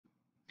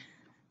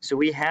So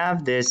we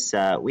have this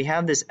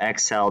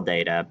Excel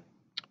data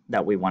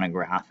that we want to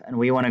graph, and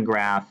we want to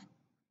graph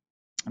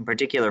in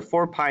particular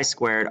 4 pi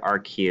squared r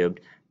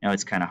cubed. Now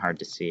it's kind of hard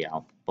to see,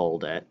 I'll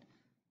bold it,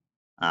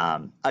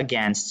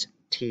 against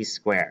t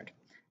squared.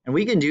 And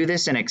we can do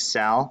this in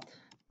Excel,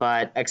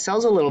 but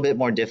Excel's a little bit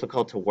more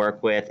difficult to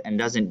work with and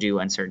doesn't do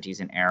uncertainties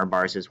and error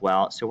bars as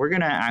well. So we're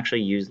going to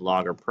actually use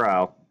Logger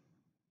Pro.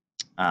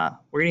 We're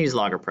going to use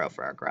Logger Pro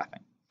for our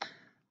graphing.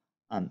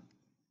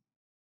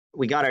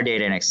 We got our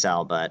data in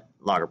Excel, but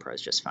Logger Pro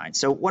is just fine.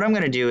 So what I'm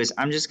going to do is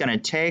I'm just going to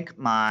take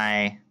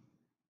my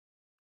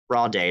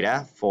raw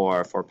data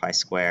for 4 pi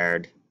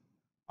squared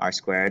r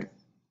squared.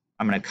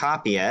 I'm going to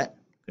copy it,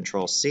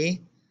 Control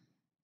C,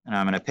 and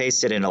I'm going to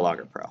paste it into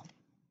Logger Pro.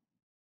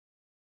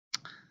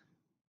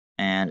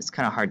 And it's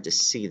kind of hard to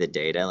see the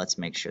data. Let's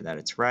make sure that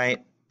it's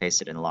right.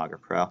 Paste it in Logger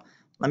Pro.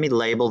 Let me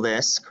label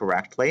this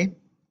correctly.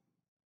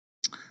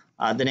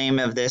 The name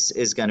of this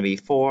is going to be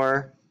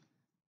 4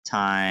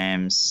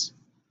 times,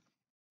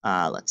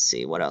 let's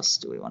see, what else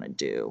do we want to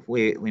do?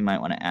 We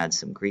might want to add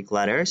some Greek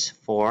letters.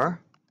 4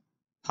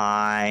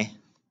 pi,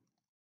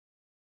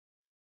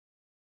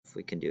 if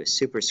we can do a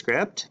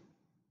superscript,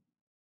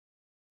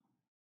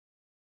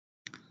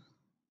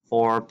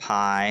 4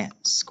 pi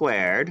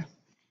squared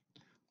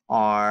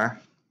r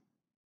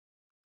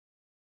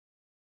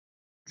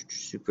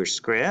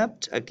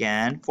superscript,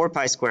 again, 4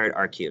 pi squared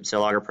r cubed. So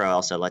Logger Pro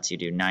also lets you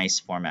do nice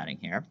formatting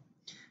here.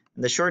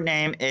 And the short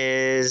name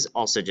is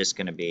also just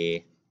going to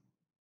be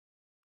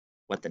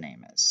what the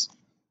name is.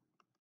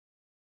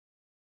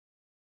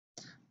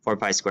 4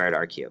 pi squared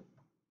r cubed.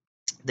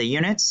 The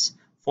units,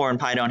 4 and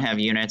pi don't have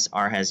units,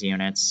 r has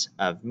units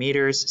of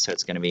meters, so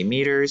it's going to be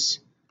meters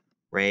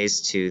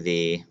raised to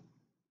the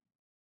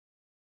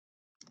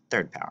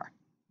third power.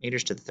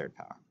 Meters to the third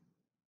power.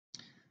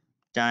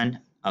 Done.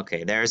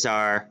 Okay, there's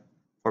our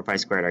 4 pi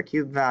squared r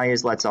cubed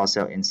values. Let's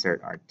also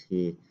insert our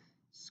t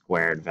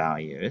squared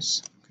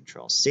values.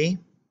 Control C,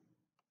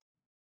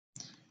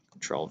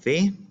 Control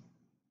V.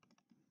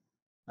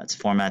 Let's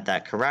format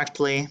that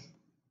correctly.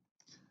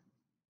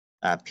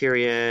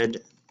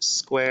 Period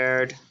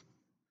squared.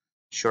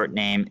 Short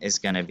name is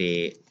going to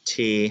be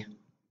t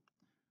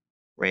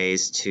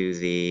raised to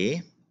the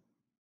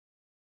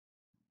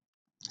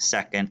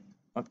second,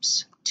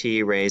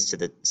 t raised to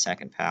the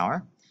second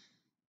power.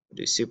 We'll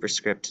do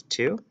superscript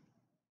 2.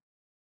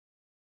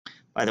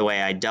 By the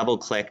way, I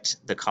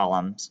double-clicked the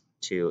columns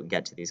to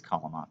get to these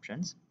column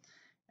options.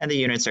 And the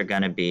units are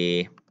going to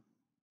be,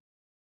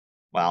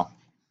 well,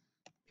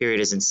 period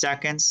is in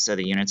seconds, so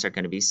the units are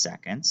going to be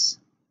seconds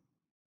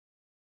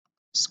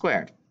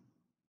squared.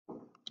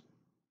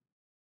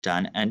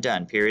 Done and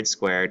done. Period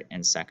squared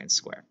and seconds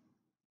squared.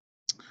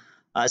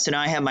 So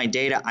now I have my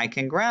data. I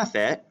can graph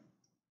it.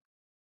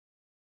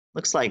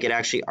 Looks like it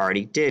actually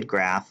already did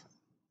graph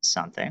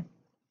something.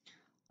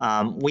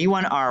 We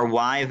want our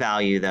y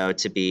value, though,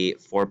 to be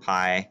 4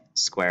 pi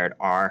squared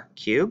r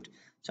cubed.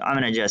 So I'm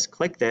going to just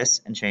click this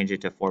and change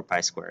it to 4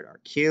 pi squared r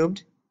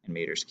cubed in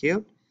meters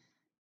cubed.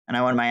 And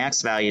I want my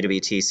x value to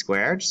be t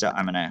squared, so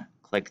I'm going to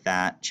click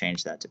that,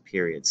 change that to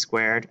period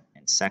squared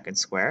and second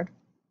squared.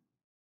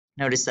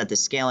 Notice that the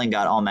scaling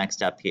got all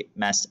messed up. You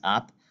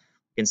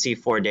can see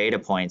 4 data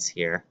points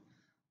here,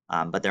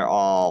 but they're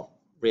all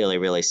really,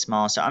 really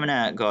small. So I'm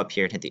going to go up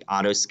here and hit the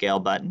auto scale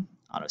button,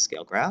 auto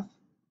scale graph.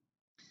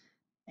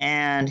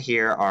 And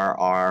here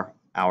are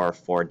our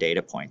 4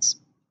 data points.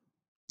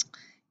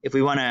 If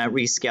we want to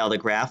rescale the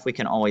graph, we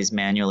can always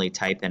manually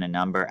type in a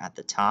number at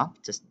the top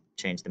to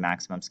change the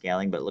maximum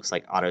scaling, but it looks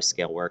like auto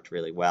scale worked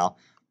really well.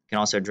 You can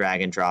also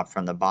drag and drop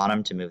from the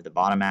bottom to move the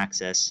bottom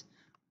axis.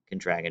 You can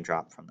drag and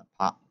drop from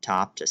the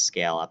top to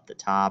scale up the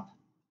top.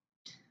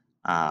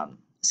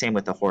 Same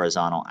with the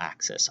horizontal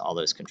axis. All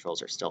those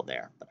controls are still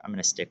there, but I'm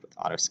going to stick with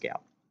auto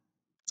scale.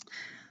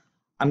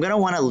 I'm going to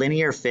want a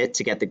linear fit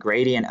to get the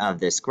gradient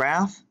of this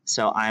graph,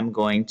 so I'm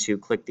going to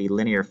click the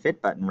linear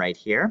fit button right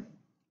here.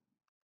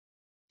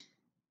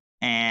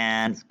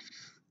 And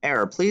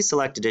error, please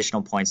select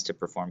additional points to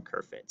perform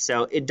curve fit.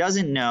 So it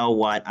doesn't know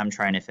what I'm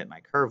trying to fit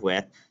my curve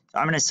with, so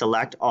I'm going to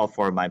select all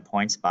 4 of my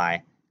points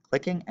by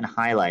clicking and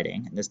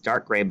highlighting in this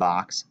dark gray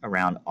box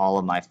around all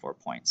of my 4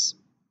 points.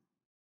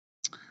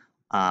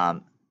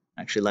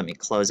 Actually, let me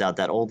close out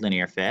that old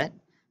linear fit.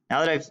 Now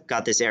that I've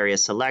got this area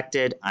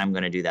selected, I'm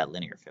going to do that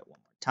linear fit one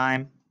more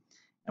time.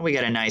 And we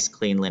get a nice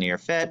clean linear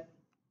fit.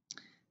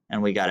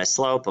 And we got a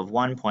slope of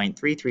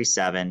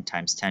 1.337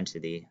 times 10 to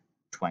the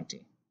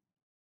 20.